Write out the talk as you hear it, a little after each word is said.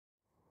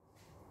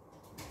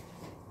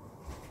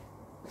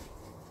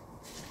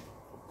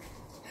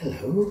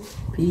Hello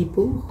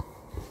people,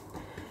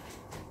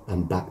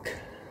 I'm back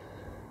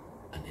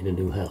and in a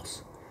new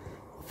house,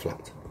 a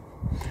flat.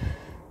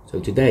 So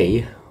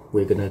today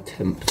we're going to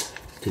attempt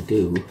to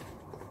do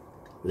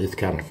this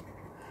cannon,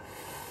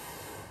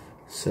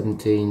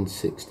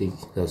 1760,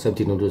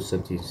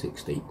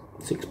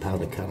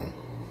 6-pounder cannon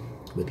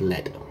with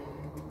lead,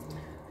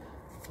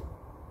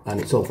 and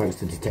it's all thanks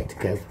to Detective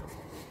Kev,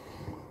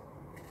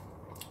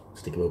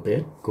 stick him up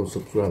here, go and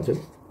subscribe to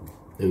him,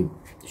 who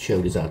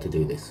showed us how to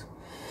do this.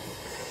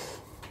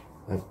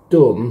 I've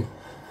done,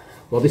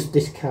 well,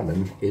 this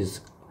cannon is,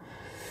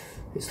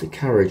 it's the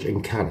carriage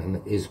and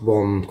cannon is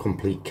one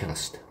complete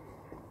cast.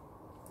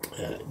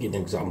 Give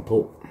an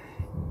example,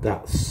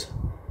 that's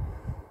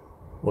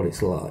what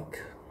it's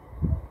like,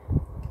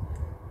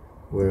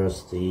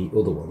 whereas the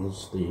other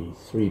ones, the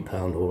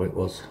 3-pounder or it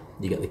was,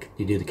 you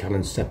do the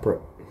cannon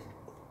separate,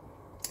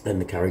 and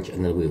the carriage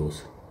and the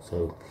wheels.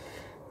 So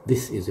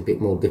this is a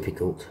bit more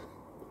difficult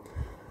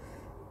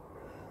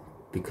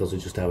because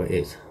of just how it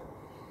is.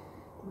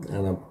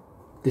 And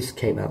this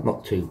came out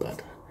not too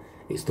bad.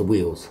 It's the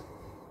wheels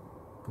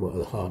what are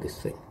the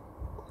hardest thing.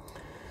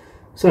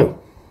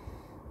 So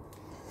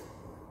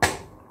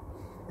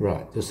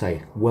right, just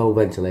say well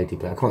ventilated,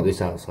 but I can't do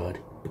this outside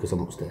because I'm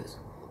upstairs,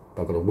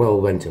 but I've got a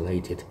well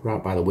ventilated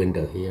right by the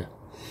window here.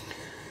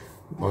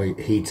 My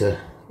heater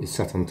is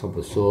sat on top of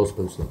the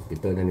saucepan, so not to be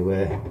burned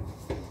anywhere,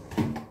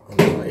 and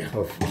I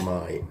have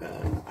my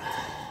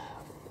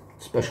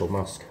special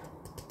mask,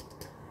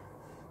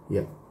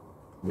 yep,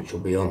 which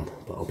will be on,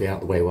 but I'll be out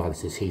the way while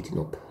this is heating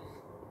up.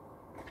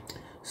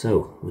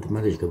 So with the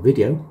magic of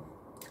video,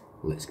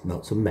 let's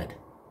melt some lead.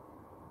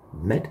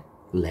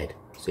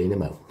 See you in a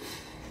moment.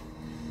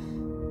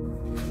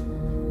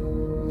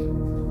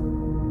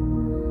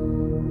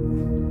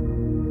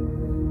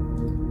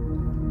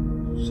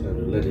 So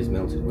the lead is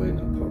melted away in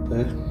that pot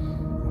there.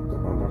 I've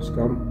got my mask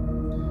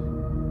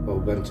on, well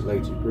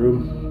ventilated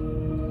room,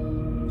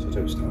 so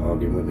don't start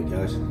arguing with me,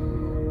 guys.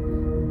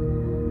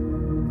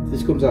 If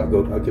this comes out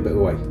good, I'll give it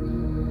away.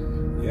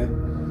 Yeah.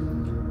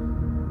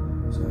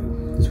 So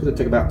this would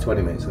take about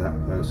 20 minutes of that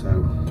though. So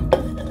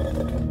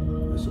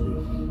there's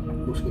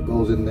some musket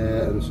balls in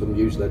there and some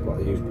used lead what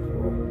I used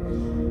before.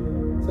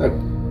 So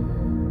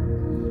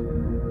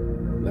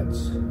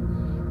let's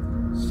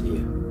see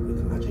it with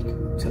the magic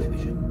of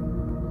television.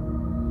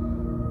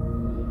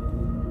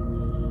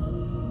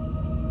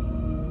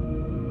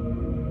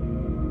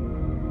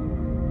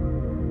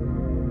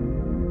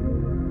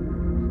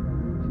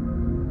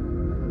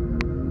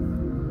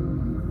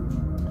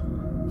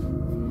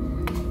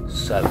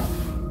 So,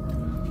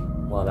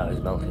 while that is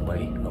melting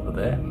away over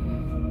there,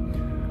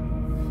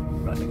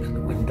 right next to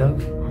the window,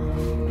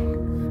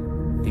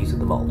 these are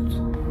the moulds.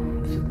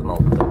 This is the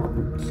mould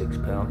for the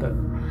 6-pounder.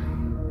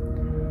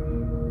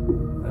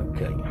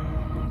 Okay,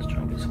 let's try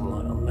and get some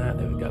light on that.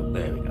 There we go,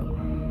 there we go.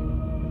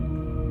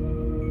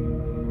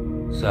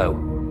 So,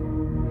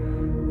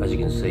 as you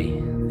can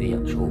see, the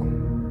actual,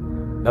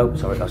 no,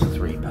 sorry, that's a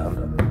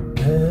 3-pounder.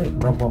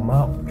 Wrong one,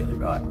 Mark, get it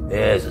right.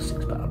 There's a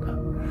 6-pounder.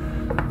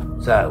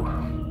 So,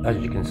 as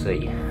you can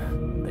see,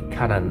 the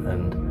cannon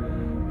and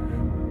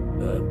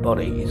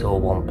body is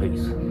all one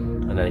piece,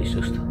 and then it's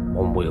just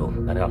one wheel,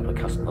 then I have to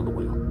cast another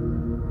wheel,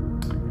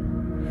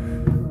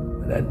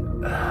 and then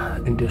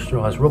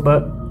industrialised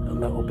rubber,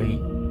 and that will be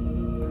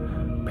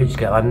pitch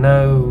scale. I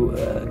know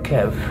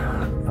Kev,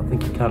 I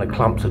think he kind of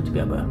clamps it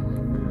together.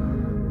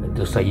 It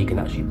does say you can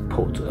actually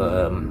put,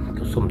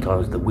 because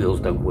sometimes the wheels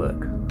don't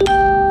work, so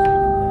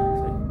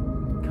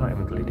you can't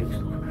even really do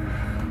stuff,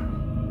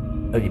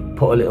 and you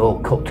put a little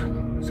cut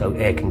so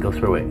air can go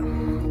through it.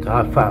 So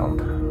I've found,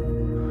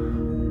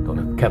 don't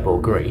know if Kev will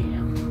agree,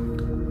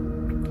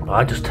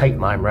 I just take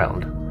mine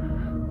round,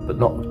 but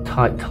not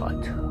tight,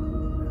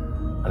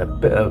 and a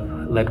bit of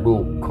lead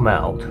will come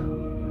out,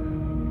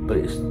 but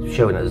it's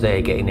showing that there's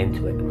air getting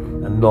into it,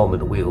 and normally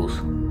the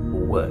wheels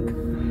will work.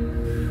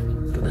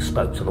 But the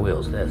spokes on the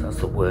wheels, that's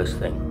the worst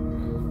thing.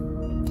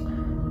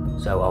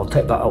 So I'll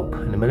take that up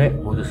in a minute.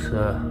 We'll just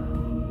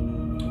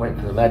wait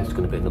for the lead. It's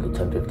going to be another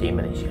 10-15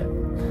 minutes yet.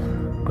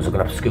 Because I'm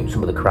going to have to scoop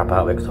some of the crap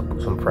out of it because I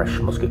put some fresh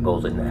musket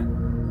balls in there.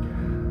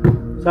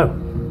 So,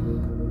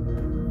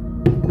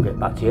 we'll get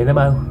back to you in a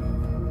mo.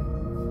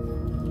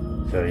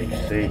 So you can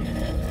see,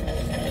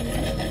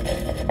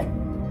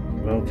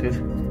 melted.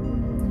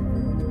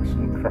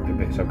 Some crappy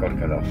bits I've got to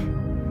get off.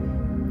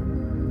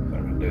 I'm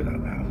not going to do that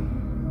now.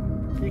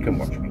 You can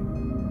watch me.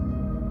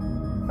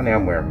 And I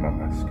am wearing my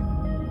mask.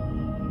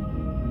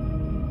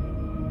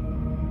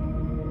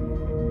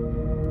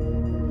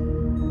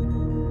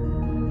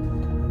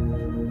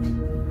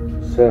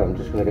 So I'm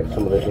just going to get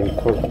some of the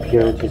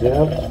impurities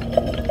out,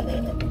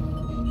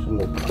 some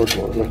of the crud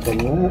what's left on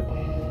there.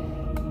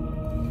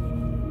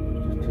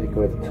 Just take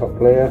away the top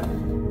layer,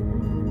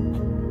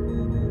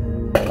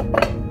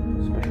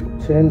 special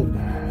tin,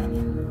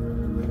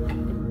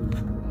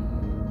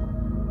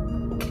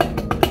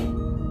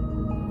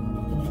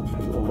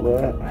 put it over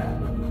there.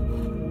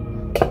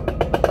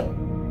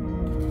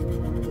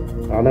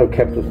 I know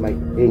Kev does make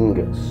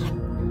ingots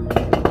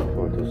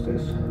before he does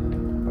this.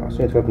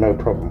 seem to have no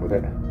problem with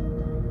it.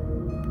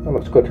 That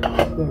looks good.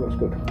 That looks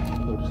good.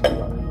 We'll just like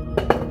that.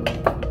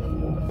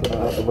 Put that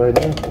out of the way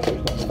now.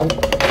 Just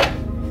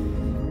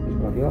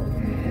plug it up.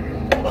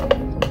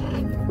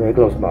 Wear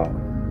gloves, Mark.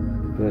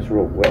 There's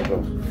raw. Wear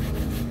gloves.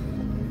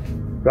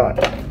 Right.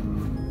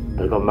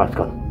 I've got a mask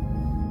on.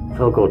 It's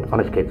all good.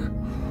 Honest kids.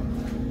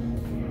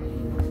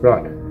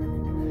 Right.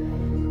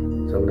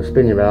 So I'm going to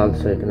spin you around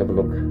so you can have a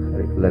look at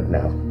the lead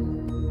now.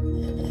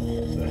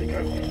 There you go.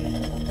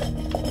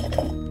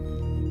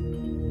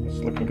 It's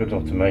looking good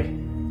enough to me.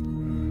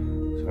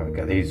 So I'll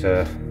get these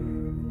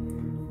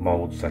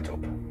moulds set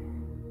up.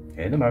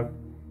 In a mo.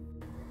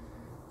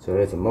 So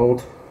here's the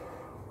mould.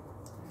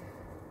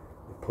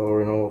 The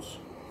pouring holes.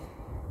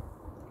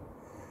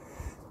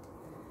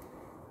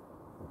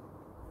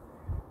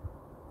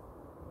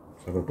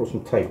 So I'm going to put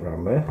some tape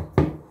around there.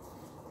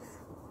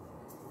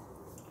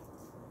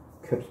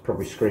 Kev's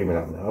probably screaming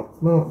at me now.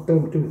 Mark,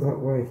 don't do it that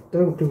way.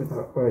 Don't do it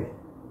that way.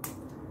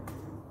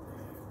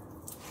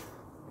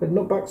 But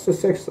not back to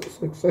success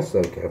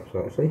though,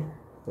 Kev, actually.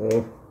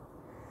 Hope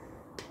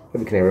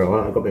you can hear it all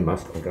right. I've got my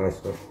mask on, guys,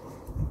 so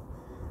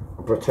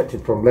I'm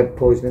protected from lead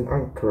poisoning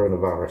and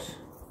coronavirus.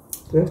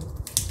 Yeah.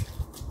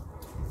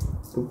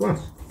 Good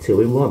mask.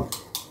 2 in 1.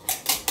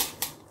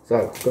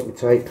 So, got my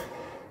tape.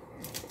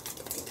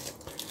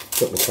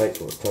 Got my tape,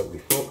 so it's totally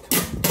fucked.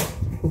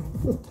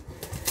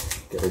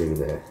 Get rid of it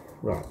there.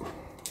 Right.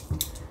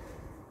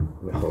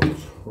 My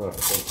holes. Right,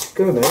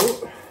 so I'm gonna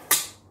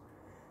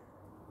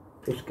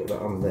just get that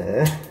on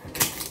there.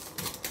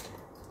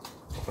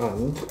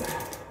 And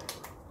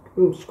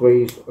we'll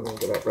squeeze and then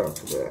get that round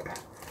to there.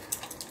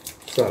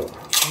 So,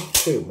 not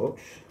too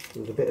much.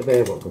 There's a bit of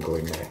air what can go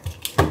in there.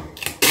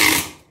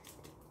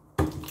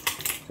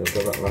 So I've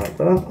got that like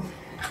that.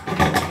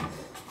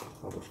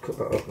 I'll just cut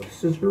that off with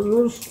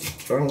scissors.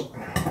 Bang.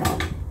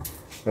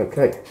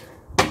 Okay.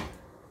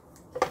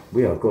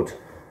 We are good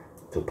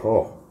to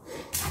pour.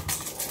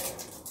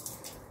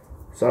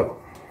 So,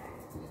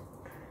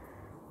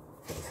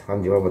 let's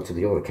hand you over to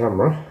the other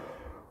camera.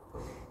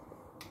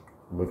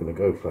 We're going to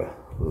go for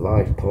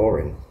live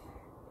pouring.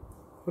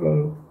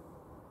 Hello.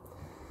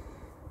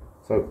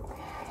 So,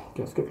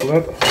 just get the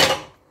lead.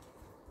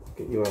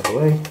 Get you out of the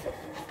way.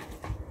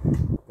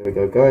 There we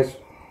go, guys.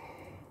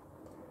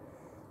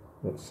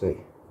 Let's see.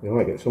 We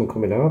might get some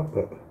coming out,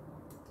 but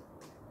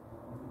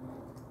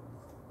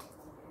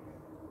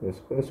there's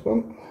the first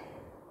one.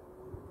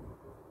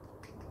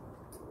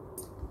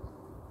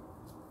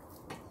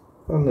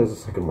 And there's the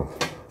second one. So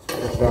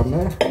put that down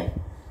there.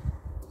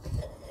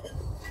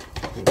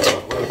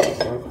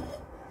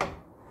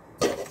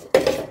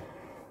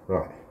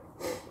 Right.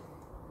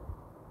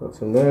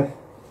 That's in there.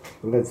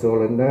 The lead's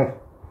all in there.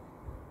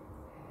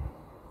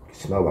 You can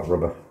smell that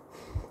rubber.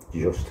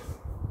 Just.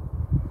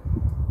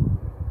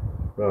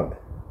 Right.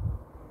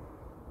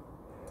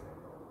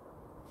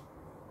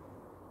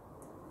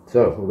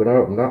 So we're going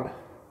to open that.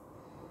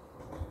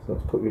 So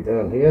let's put you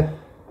down here.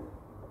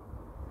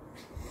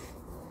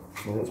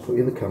 And let's put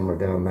you the camera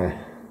down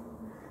there.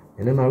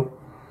 In a mo.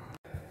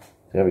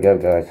 There we go,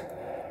 guys.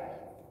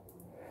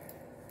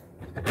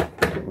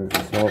 Remove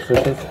the small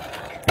scissors.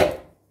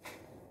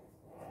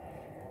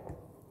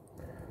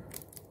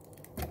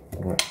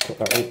 Right, put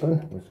that open.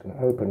 I'm just going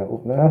to open it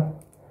up now.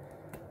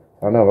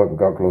 I know I've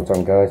got gloves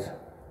on, guys.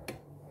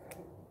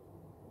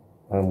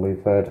 And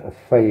we've had a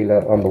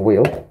failure on the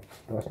wheel.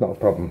 That's not a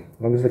problem,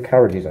 as long as the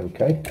carriage is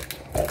okay.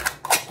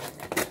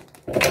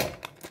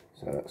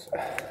 So that's,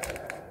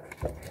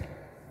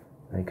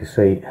 you can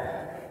see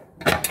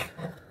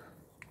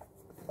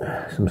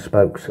some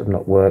spokes have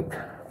not worked.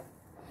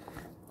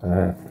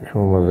 Which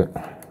one was it?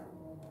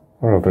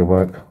 Where have they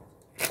worked?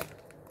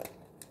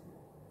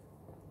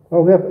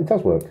 Oh yeah, it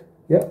has worked.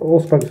 Yeah, all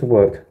spokes have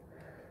worked.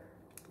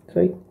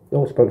 See,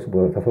 all spokes have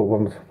worked. I thought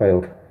one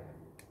failed.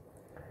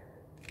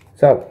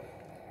 So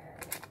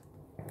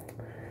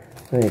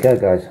there you go,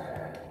 guys.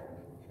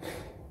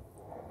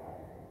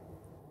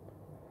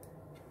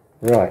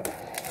 Right.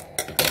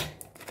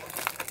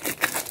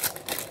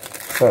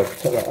 So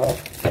take that off.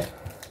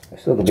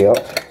 It's still gonna be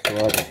hot, so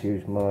I just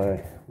use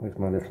my, where's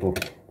my little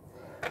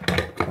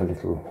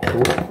tool?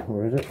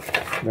 Where is it?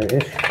 There it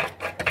is.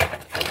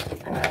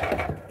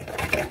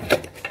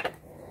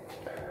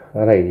 I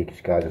know you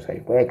guys will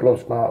say, wear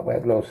gloves, Mark, wear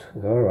gloves.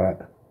 It's alright.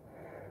 So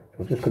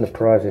I'm just gonna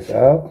prise this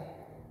out.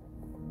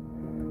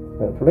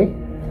 Hopefully.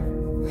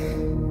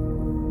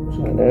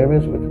 Certain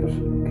areas, we'll just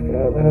get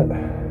out there.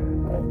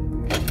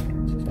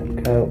 There we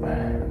go.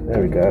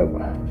 There we go.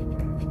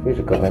 She's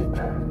a coming.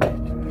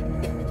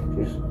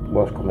 She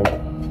was coming.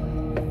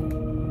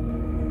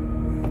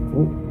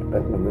 Ooh,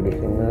 bent the really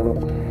thing there,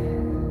 look.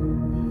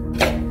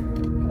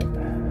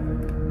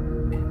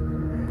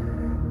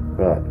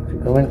 Right, is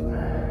it coming?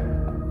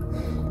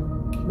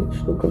 It's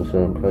stuck on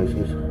certain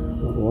places.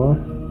 Don't know why.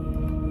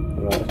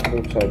 Right, let's go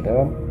upside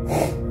down.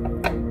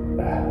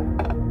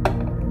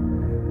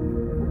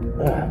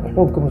 The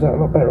smoke comes out a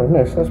lot better on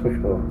this, that's for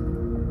sure.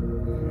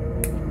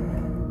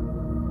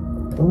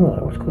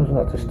 Alright, what's causing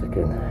that to stick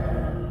in?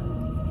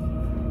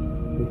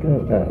 we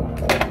go now.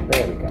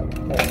 There we go. So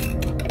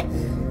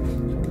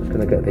I'm just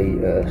going to get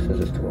the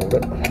scissors to hold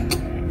it.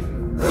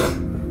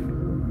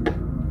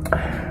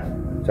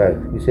 So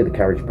you see the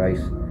carriage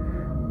base.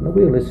 And the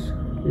wheel is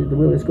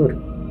good.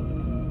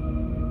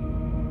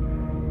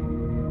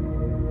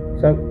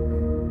 So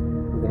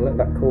we're going to let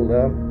that cool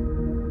down,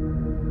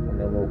 and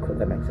then we'll cut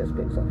them excess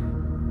bits off.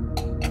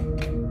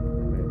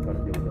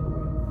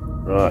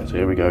 Right, so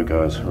here we go,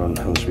 guys. We're on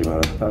hands-free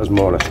mode. That was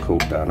more or less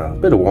cooled down now. A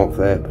bit of warmth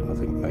there, but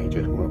nothing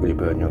major. Won't really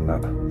burn you on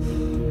that.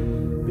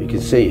 But you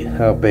can see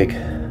how big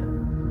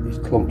these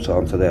clumps are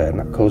onto there, and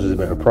that causes a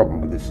bit of a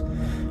problem with this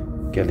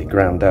getting it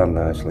ground down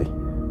nicely.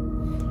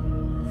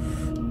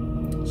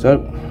 So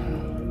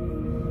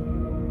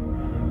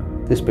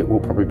this bit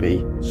will probably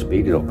be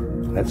speeded up.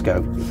 Let's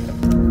go.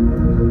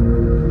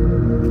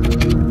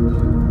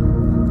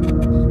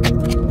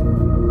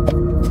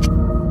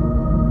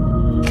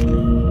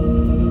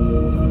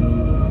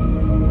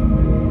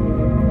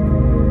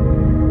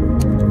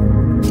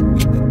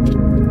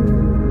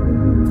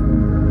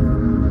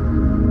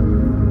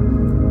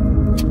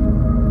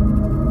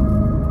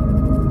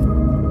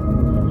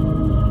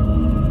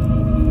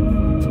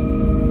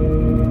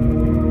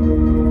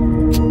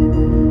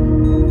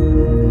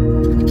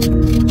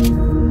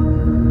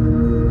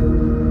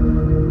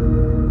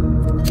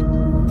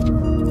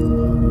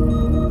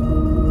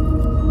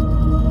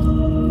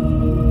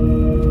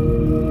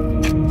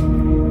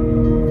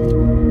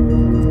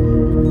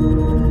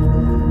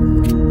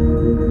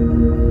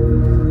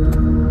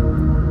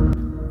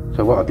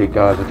 So what I did,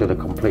 guys, I did a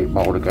complete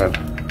mould again,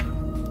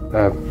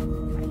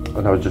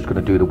 and I was just going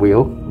to do the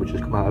wheel, which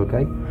has come out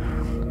okay.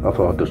 I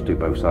thought I'd just do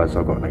both sides, so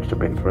I've got an extra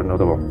bit for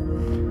another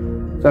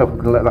one. So we're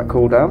going to let that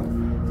cool down,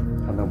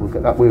 and then we'll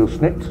get that wheel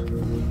snipped,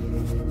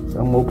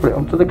 and we'll put it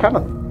onto the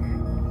cannon.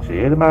 See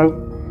you in a mo.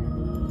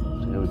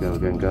 So here we go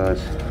again,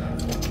 guys.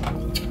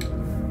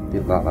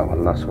 Didn't like that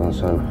one last one,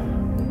 so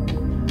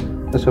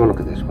let's have a look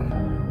at this one.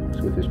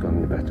 See if it's gone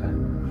any better.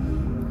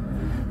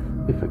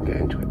 If I can get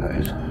into it, that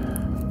is.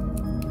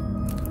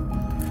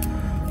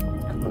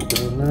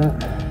 Open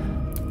that.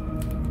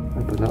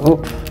 Open that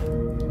up.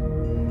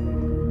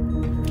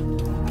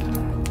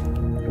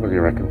 What do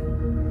you reckon?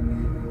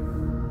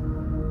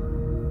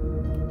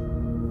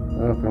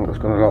 I think that's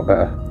gone a lot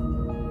better.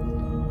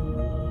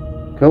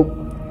 Cool.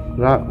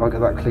 Right, I'll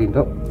get that cleaned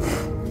up.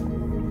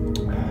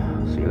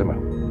 See you in a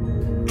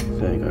moment.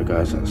 There you go,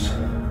 guys. That's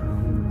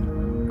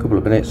a couple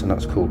of minutes and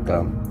that's cooled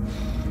down.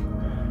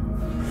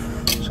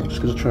 So I'm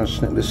just going to try and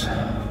snip this.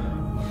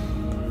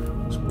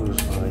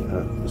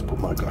 Let's put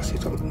my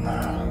glasses on. So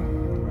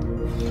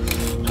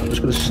I'm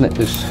just going to snip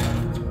this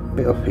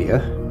bit up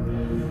here.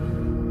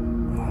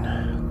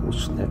 We'll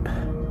snip.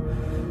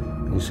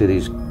 You see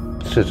these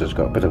scissors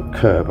got a bit of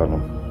curve on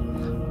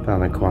them.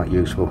 Found them quite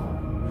useful.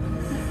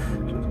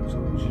 So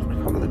just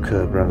follow the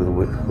curve around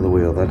the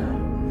wheel then.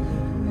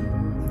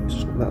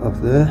 Snip that off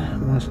there,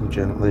 nice and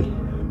gently.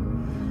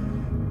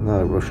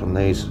 No rush on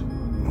these.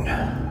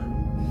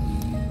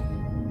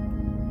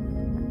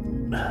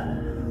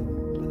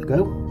 There we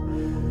go.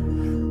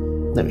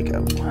 There we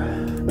go.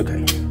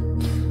 Okay.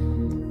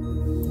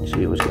 You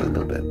see, it's got a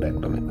little bit of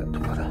bend on it, but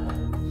doesn't matter.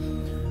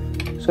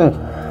 So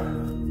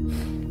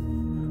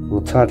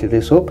we'll tidy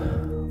this up,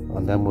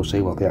 and then we'll see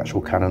what the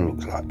actual cannon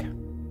looks like.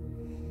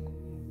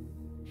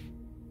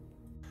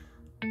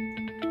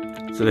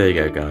 So there you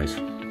go, guys.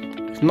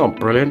 It's not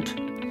brilliant.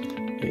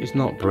 It is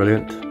not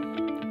brilliant,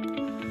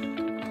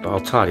 but I'll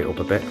tidy it up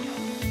a bit.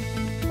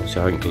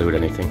 Obviously, I haven't glued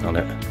anything on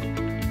it.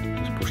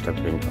 Just pushed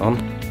everything on.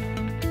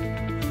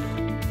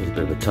 There's a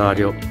bit of a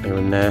tidy up here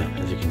and there,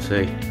 as you can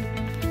see.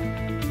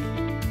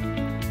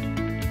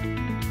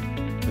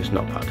 It's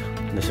not bad.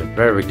 And it's a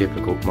very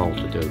difficult mould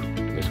to do,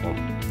 this one.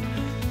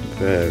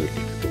 Very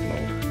difficult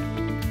mould.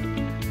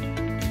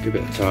 Give a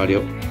bit of tidy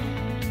up.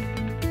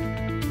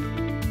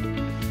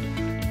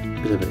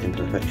 Bit of an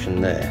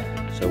imperfection there.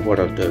 So what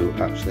I'll do,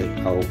 actually,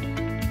 I'll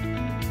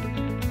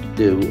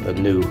do a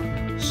new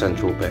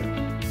central bit,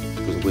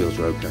 because the wheels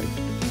are okay.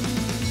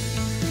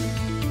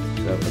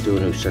 So I'll do a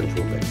new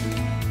central bit.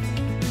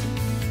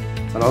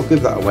 And I'll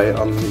give that away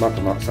on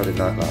MARTS Saturday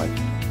Night Live.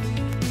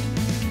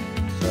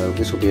 So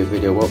this will be a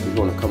video up. If you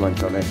want to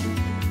comment on it,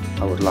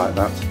 I would like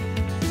that.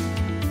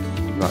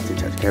 I'd like to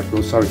take Kev.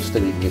 Oh, sorry for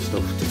stealing your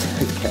stuff to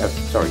Kev.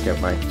 Sorry, Kev,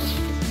 mate.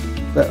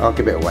 But I'll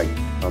give it away.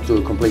 I'll do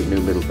a complete new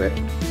middle bit,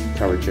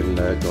 carriage and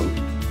gun.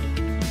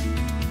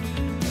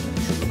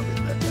 Should look a bit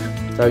better.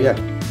 So yeah,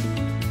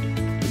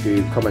 if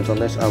you comment on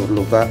this, I would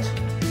love that.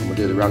 And we'll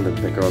do the random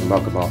picker on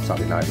MARTS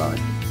Saturday Night Live.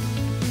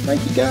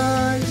 Thank you,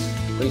 guys.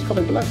 Please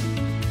comment below.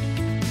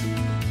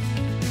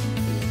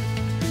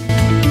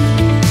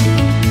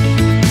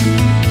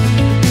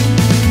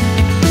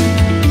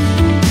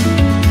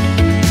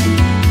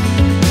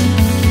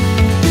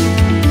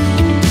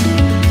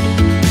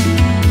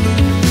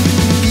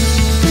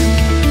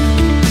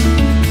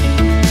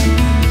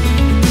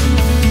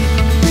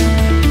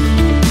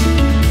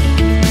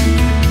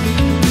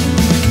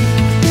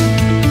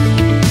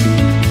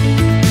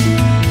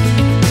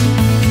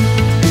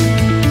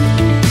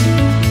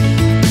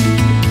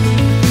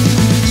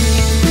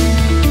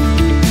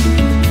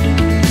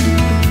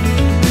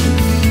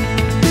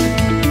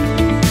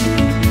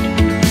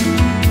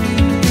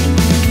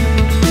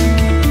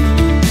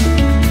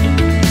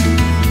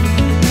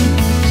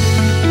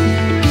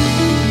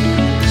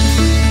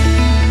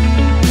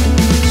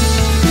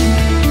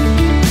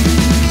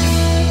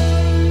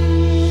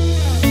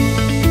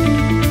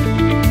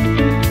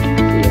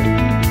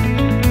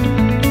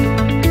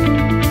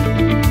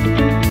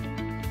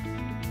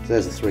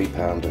 there's a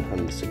 £3 and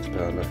the £6.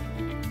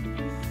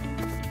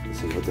 You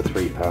see with the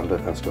 £3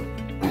 that's got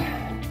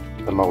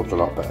the mould's a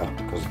lot better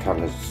because the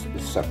can is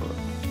separate.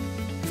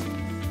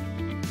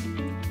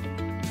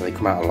 So they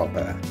come out a lot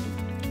better.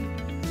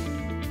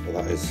 But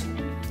that is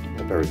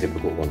a very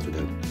difficult one to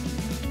do.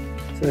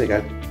 So there you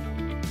go.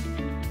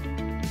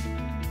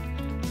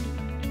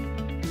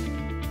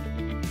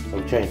 So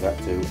we'll change that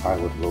to I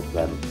would love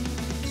them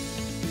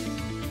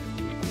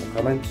in the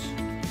comments.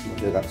 We'll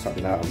do that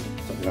Saturday night,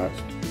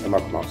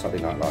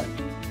 Saturday Night Live.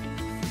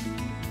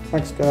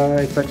 Thanks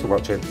guys, thanks for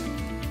watching.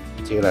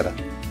 See you later.